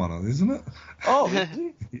owner's one, isn't it? Oh, is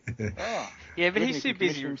he? Yeah, but he's too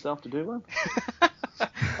busy himself to do one.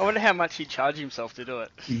 I wonder how much he'd charge himself to do it.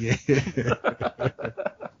 Yeah.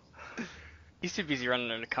 He's too busy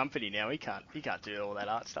running a company now. He can't do all that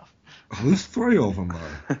art stuff. Oh, there's 3 of them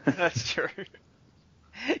though. That's true.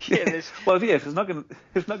 Yeah. Well, if it's not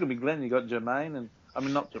gonna be Glenn, you got Jermaine and.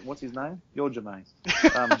 What's his name? You're Jermaine.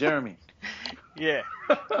 Jeremy. Yeah.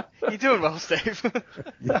 You're doing well, Steve.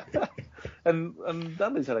 And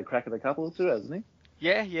Dudley's had a crack at a couple or two, hasn't he?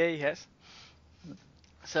 Yeah, he has.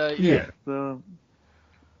 So, yeah. I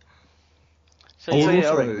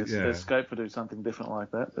reckon there's scope for doing something different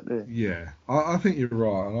like that, but yeah. Yeah, I think you're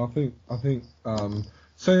right, and I think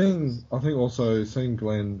seeing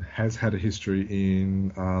Glenn has had a history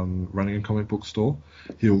in running a comic book store.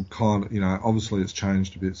 He'll kind of, obviously it's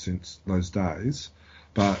changed a bit since those days,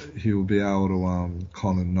 but he'll be able to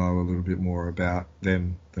kind of know a little bit more about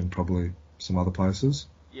them than probably some other places.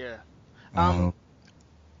 Yeah. I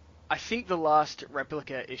think the last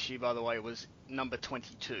replica issue, by the way, was number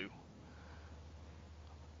 22.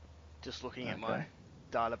 Just looking at my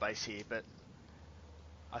database here, but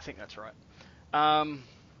I think that's right.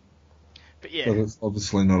 But yeah. But it's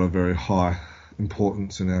obviously not a very high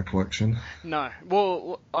importance in our collection. No.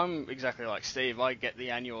 Well, I'm exactly like Steve. I get the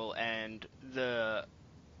annual and the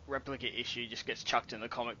replica issue just gets chucked in the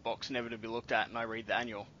comic box, never to be looked at, and I read the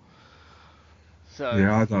annual. So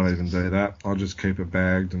yeah, I don't even do that. I just keep it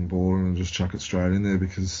bagged and boarded and just chuck it straight in there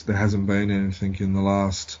because there hasn't been anything in the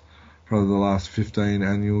last 15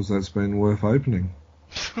 annuals that's been worth opening.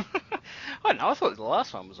 I don't know. I thought the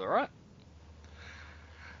last one was alright.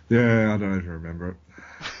 Yeah, I don't even remember it.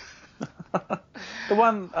 The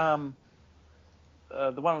one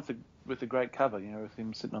with with the great cover, with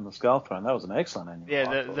him sitting on the Skull Throne. That was an excellent annual.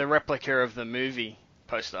 Yeah, the replica of the movie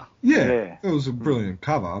poster. Yeah, it was a brilliant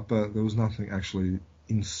cover, but there was nothing actually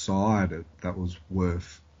inside it that was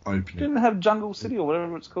worth opening. Didn't it have Jungle City or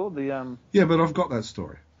whatever it's called? Yeah, but I've got that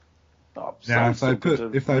story. Oh, Now, if they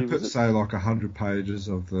put say like 100 pages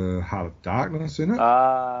of the Heart of Darkness in it,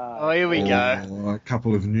 here we go. A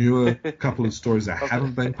couple of stories that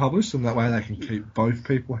haven't been published, and that way they can keep both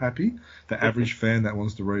people happy. The average fan that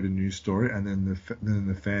wants to read a new story, and then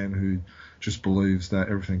the fan who just believes that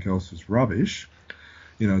everything else is rubbish.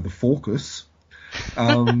 The focus.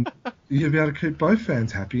 You'll be able to keep both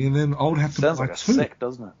fans happy, and then I would have to Sounds buy like a two. sect,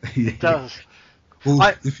 doesn't it? Yeah. It does.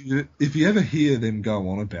 Well, if you ever hear them go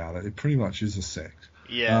on about it, it pretty much is a sect.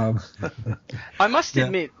 Yeah. I must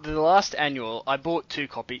admit, the last annual, I bought 2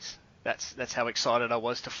 copies. That's how excited I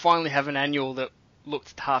was to finally have an annual that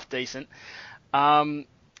looked half decent. And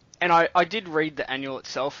I did read the annual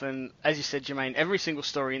itself, and as you said, Jermaine, every single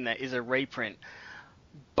story in there is a reprint.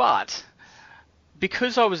 But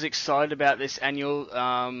because I was excited about this annual,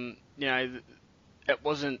 it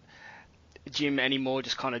wasn't Jim anymore,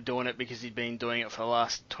 just kind of doing it because he'd been doing it for the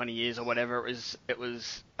last 20 years or whatever. It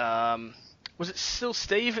was it still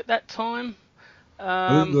Steve at that time?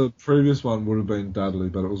 I think the previous one would have been Dudley,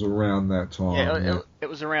 but it was around that time. Yeah, it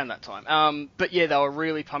was around that time. But yeah, they were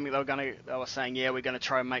really pumping. They were saying, yeah, we're going to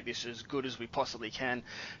try and make this as good as we possibly can.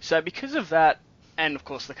 So because of that, and of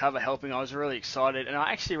course the cover helping, I was really excited. And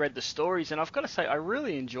I actually read the stories, and I've got to say, I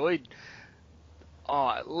really enjoyed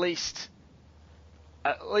at least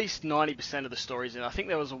 90% of the stories, and I think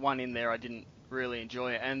there was one in there I didn't really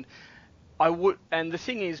enjoy it. And the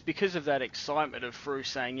thing is, because of that excitement of Frew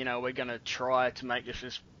saying, we're going to try to make this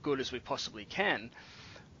as good as we possibly can,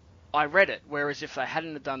 I read it. Whereas if they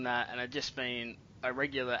hadn't have done that and it had just been a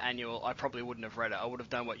regular annual, I probably wouldn't have read it. I would have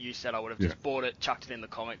done what you said. I would have just bought it, chucked it in the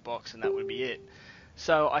comic box, and that would be it.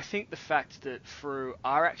 So I think the fact that Frew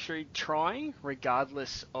are actually trying,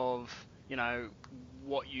 regardless of,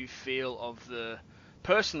 what you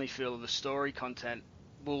personally feel of the story content,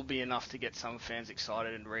 will be enough to get some fans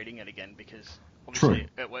excited and reading it again, because obviously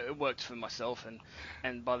it worked for myself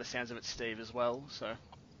and by the sounds of it, Steve as well. So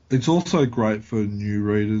it's also great for new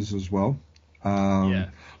readers as well.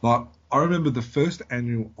 Like I remember the first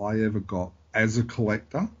annual I ever got as a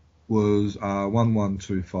collector was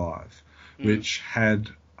 1125, which had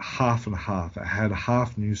half and half. It had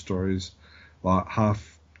half news stories, like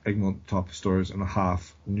half Egmont type of stories and a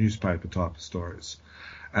half newspaper type of stories.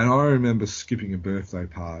 And I remember skipping a birthday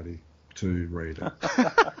party to read it.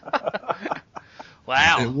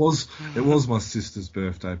 Wow. It was my sister's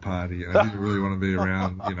birthday party, and I didn't really want to be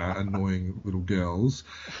around, annoying little girls.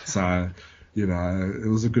 So, it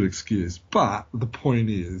was a good excuse. But the point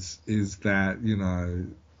is that,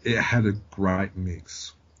 it had a great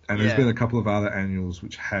mix. And there's been a couple of other annuals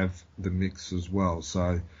which have the mix as well.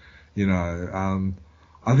 So,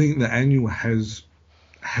 I think the annual has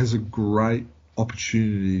a great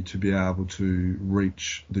opportunity to be able to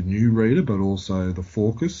reach the new reader, but also the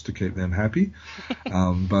focus to keep them happy,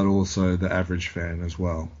 but also the average fan as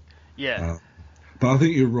well. Yeah. But I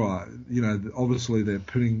think you're right. Obviously they're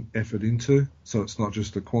putting effort into, so it's not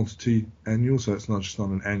just a quantity annual, so it's not just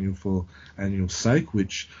on an annual for annual sake,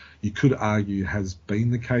 which you could argue has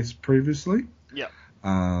been the case previously. Yeah.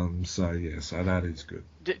 So that is good.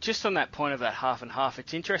 Just on that point of that half and half,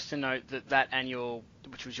 it's interesting to note that annual,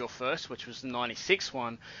 which was your first, which was the 96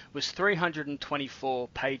 one, was 324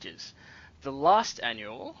 pages. The last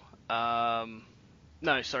annual,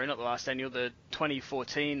 no, sorry, not the last annual, the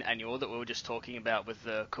 2014 annual that we were just talking about with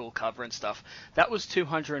the cool cover and stuff, that was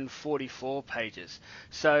 244 pages.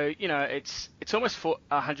 So, it's almost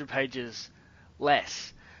 100 pages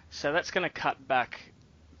less. So that's going to cut back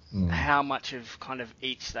how much of kind of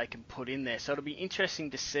each they can put in there. So it'll be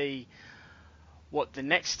interesting to see what the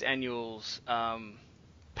next annual's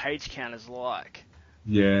page count is like.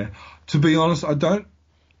 Yeah. To be honest, I don't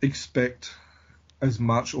expect as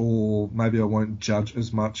much, or maybe I won't judge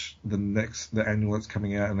as much the annual that's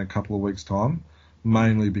coming out in a couple of weeks' time,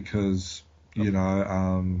 mainly because,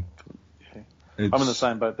 I'm in the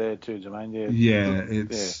same boat there too,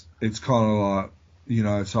 Jermaine. It's kind of like,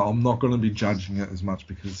 so I'm not going to be judging it as much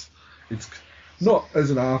because it's not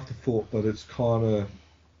as an afterthought, but it's kind of,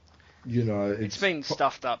 it's been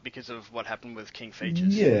stuffed up because of what happened with King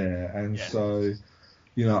Features. Yeah, and so,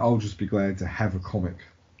 I'll just be glad to have a comic.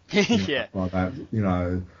 Yeah. Like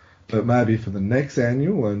that, but maybe for the next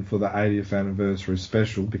annual and for the 80th anniversary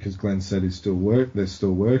special, because Glenn said they're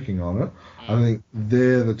still working on it. I think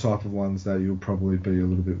they're the type of ones that you'll probably be a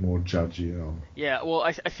little bit more judgy on. Yeah, well,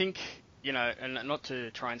 I think you know, and not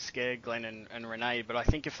to try and scare Glenn and Renee, but I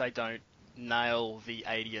think if they don't nail the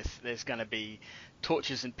 80th, there's going to be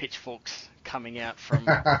torches and pitchforks coming out from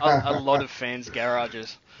a lot of fans'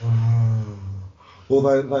 garages. Well,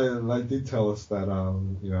 they did tell us that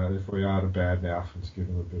you know, if we are to badmouth, to give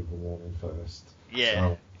them a bit of a warning first. Yeah,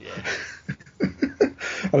 So, yeah.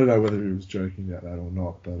 I don't know whether he was joking about that or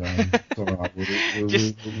not, but it's all right.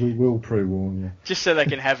 We will pre-warn you. Just so they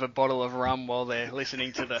can have a bottle of rum while they're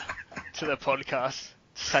listening to the podcast,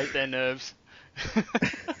 to save their nerves.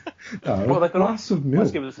 No, Well, they could glass of milk.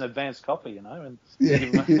 always give us an advanced copy, you know. And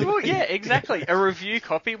Well, yeah, exactly. A review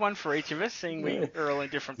copy, one for each of us, seeing we're all in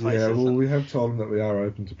different places. Yeah, well, we have told them that we are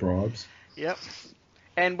open to bribes. Yep.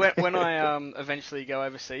 And when I eventually go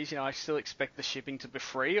overseas, you know, I still expect the shipping to be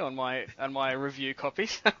free on my review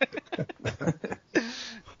copies.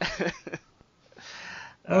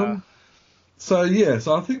 So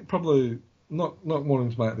I think probably not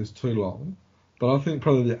wanting to make this too long, but I think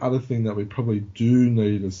probably the other thing that we probably do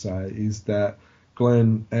need to say is that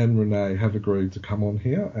Glenn and Renee have agreed to come on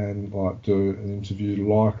here and like do an interview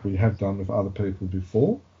like we have done with other people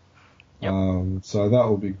before. Yep. So that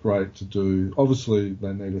will be great to do. Obviously,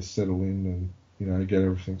 they need to settle in and, you know, get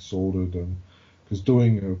everything sorted, and because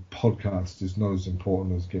doing a podcast is not as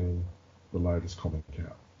important as getting the latest comic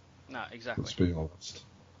out. No, exactly. Let's be honest.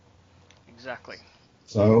 Exactly.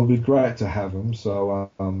 So it'll be great to have them.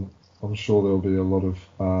 So I'm sure there'll be a lot of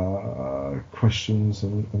questions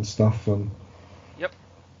and stuff. And yep.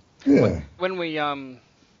 Yeah. When we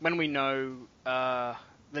know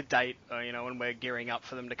the date, you know, when we're gearing up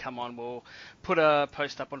for them to come on, we'll put a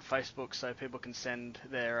post up on Facebook so people can send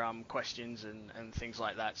their questions and things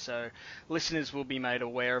like that. So listeners will be made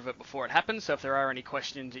aware of it before it happens. So if there are any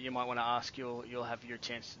questions that you might want to ask, you'll have your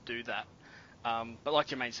chance to do that. But like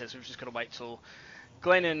Jermaine says, we've just got to wait till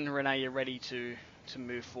Glenn and Renee are ready to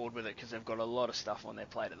move forward with it, because they've got a lot of stuff on their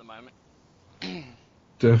plate at the moment.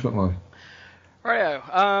 Definitely.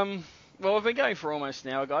 Rightio. Well, we've been going for almost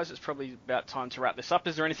an hour, guys. It's probably about time to wrap this up.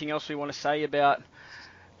 Is there anything else we want to say about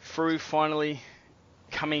Frew finally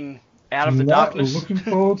coming out of the darkness? We're looking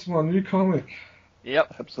forward to my new comic.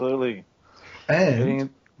 Yep. Absolutely.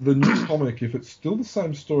 And the new comic, if it's still the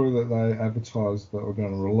same story that they advertised that we're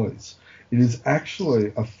going to release, it is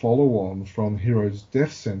actually a follow-on from Hero's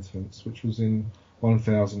Death Sentence, which was in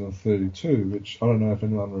 1032, which I don't know if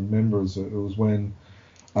anyone remembers it. It was when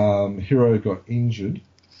Hero got injured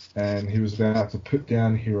and he was about to put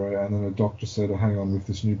down Hero, and then a doctor said, oh, hang on, with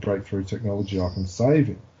this new breakthrough technology I can save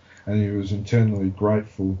him. And he was internally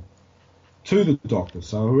grateful to the doctor.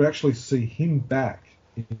 So we actually see him back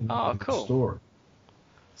in the story.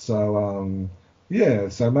 So,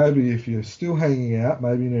 so maybe if you're still hanging out,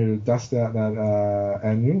 maybe you need to dust out that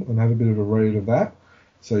annual and have a bit of a read of that,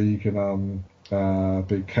 so you can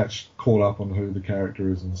be caught up on who the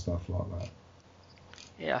character is and stuff like that.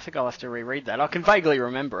 Yeah, I think I'll have to reread that. I can vaguely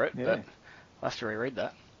remember it, but I'll have to reread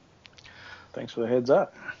that. Thanks for the heads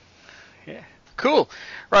up. Yeah. Cool.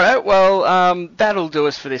 Righto. Well, that'll do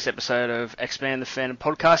us for this episode of Expand the Fandom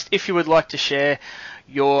podcast. If you would like to share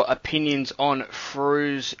your opinions on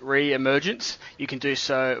Frew's re-emergence, you can do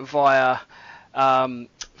so via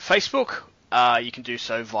Facebook. You can do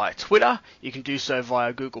so via Twitter. You can do so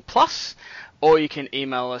via Google+, or you can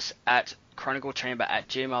email us at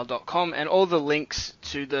chroniclechamber@gmail.com, and all the links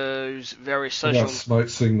to those various social... Smoke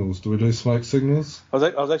signals. Do we do smoke signals? I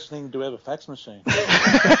was actually thinking, do we have a fax machine?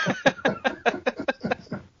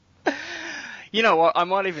 You know what? I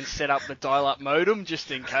might even set up the dial-up modem just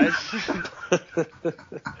in case.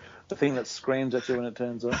 The thing that screams at you when it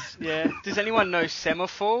turns on. Yeah. Does anyone know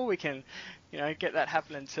Semaphore? We can, get that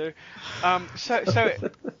happening too. So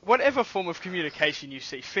whatever form of communication you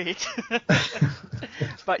see fit.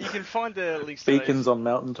 But you can find the links to beacons on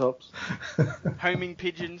mountaintops. Homing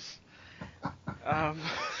pigeons.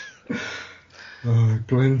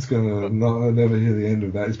 Glenn's gonna never hear the end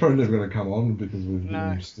of that. He's probably never gonna come on because we've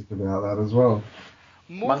been stick about that as well.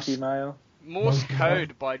 Monkey mail. Morse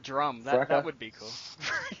code by drum. That would be cool.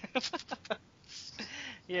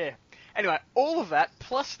 Yeah. Anyway, all of that,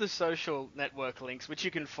 plus the social network links, which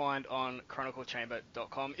you can find on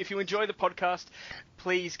chroniclechamber.com. If you enjoy the podcast,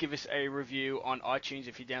 please give us a review on iTunes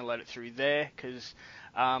if you download it through there, because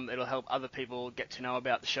it'll help other people get to know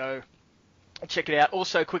about the show. Check it out.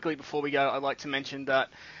 Also, quickly before we go, I'd like to mention that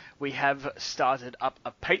we have started up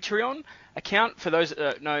a Patreon account. For those that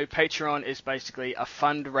don't know, Patreon is basically a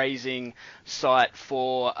fundraising site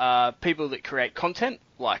for people that create content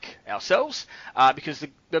like ourselves, because the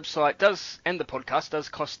website does, and the podcast does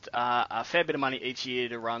cost a fair bit of money each year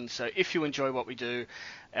to run. So if you enjoy what we do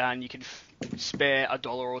and you can spare $1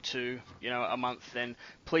 or $2, a month, then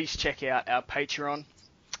please check out our Patreon,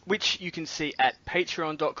 which you can see at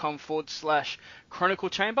patreon.com/Chronicle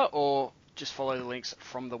Chamber, or just follow the links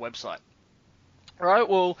from the website. Alright,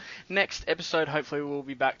 well, next episode, hopefully we'll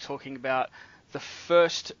be back talking about the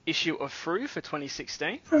first issue of Frew for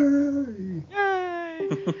 2016.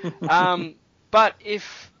 Yay! But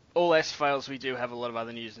if all else fails, we do have a lot of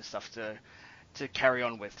other news and stuff to carry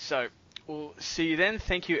on with. So, we'll see you then.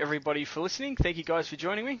 Thank you, everybody, for listening. Thank you, guys, for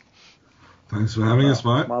joining me. Thanks for having us,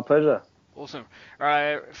 mate. My pleasure. Awesome.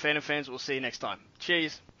 Alright, fans, we'll see you next time.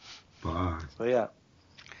 Cheers. Bye. So, yeah.